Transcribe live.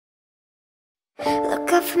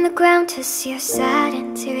Look up from the ground to see your sad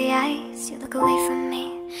and teary eyes. You look away from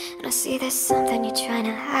me and I see there's something you're trying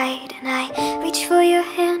to hide. And I reach for your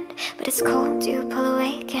hand, but it's cold, you pull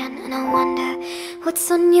away again. And I wonder what's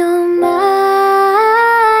on your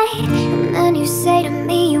mind. And then you say to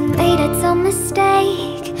me you made a dumb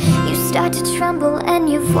mistake. You start to tremble and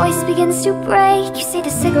your voice begins to break. You see the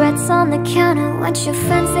cigarettes on the counter, weren't your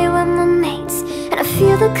friends, they were my mates. And I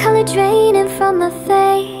feel the color draining from my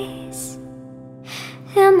face.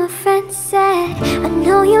 And my friend said, I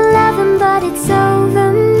know you love him, but it's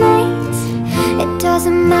over, mate. It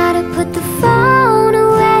doesn't matter, put the phone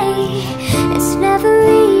away. It's never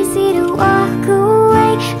easy to walk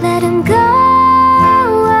away. Let him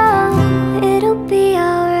go, it'll be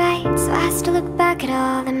alright. So I still look back at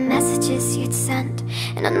all the messages you'd sent,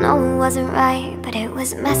 and I know it wasn't right, but it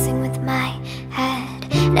was messing with my head.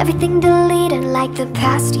 And everything deleted like the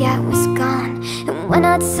past, yeah, it was gone. And when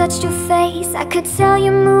I touched your face, I could tell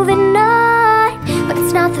you're moving on. But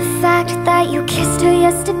it's not the fact that you kissed her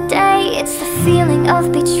yesterday. It's the feeling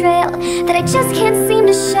of betrayal that I just can't seem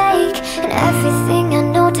to shake. And everything I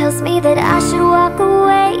know tells me that I should walk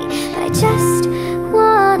away, but I just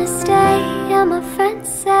wanna stay. And my friend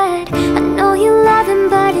said, I know you love him,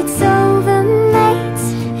 but it's over, mate.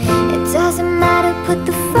 It doesn't matter, put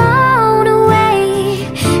the phone away.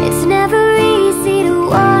 It's never easy to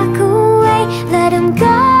walk away. Let him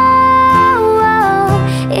go,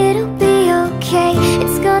 it'll be okay.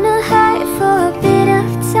 It's gonna hurt for a bit of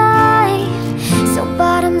time. So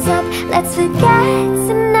bottoms up, let's forget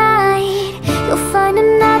tonight. You'll find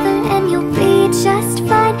another and you'll be just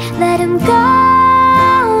fine. Let him go,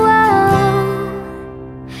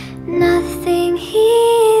 nothing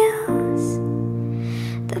heals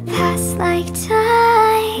the past like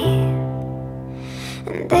time.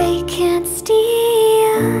 And they can't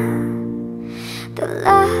steal the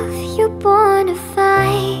love you're born to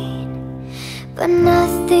find. But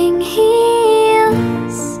nothing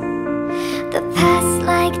heals the past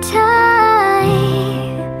like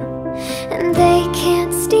time. And they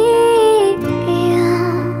can't steal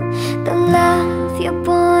the love you're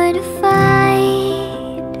born to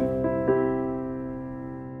find.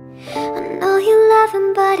 I know you love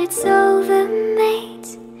him, but it's over,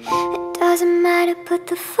 mate. It doesn't matter, put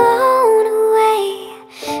the phone away.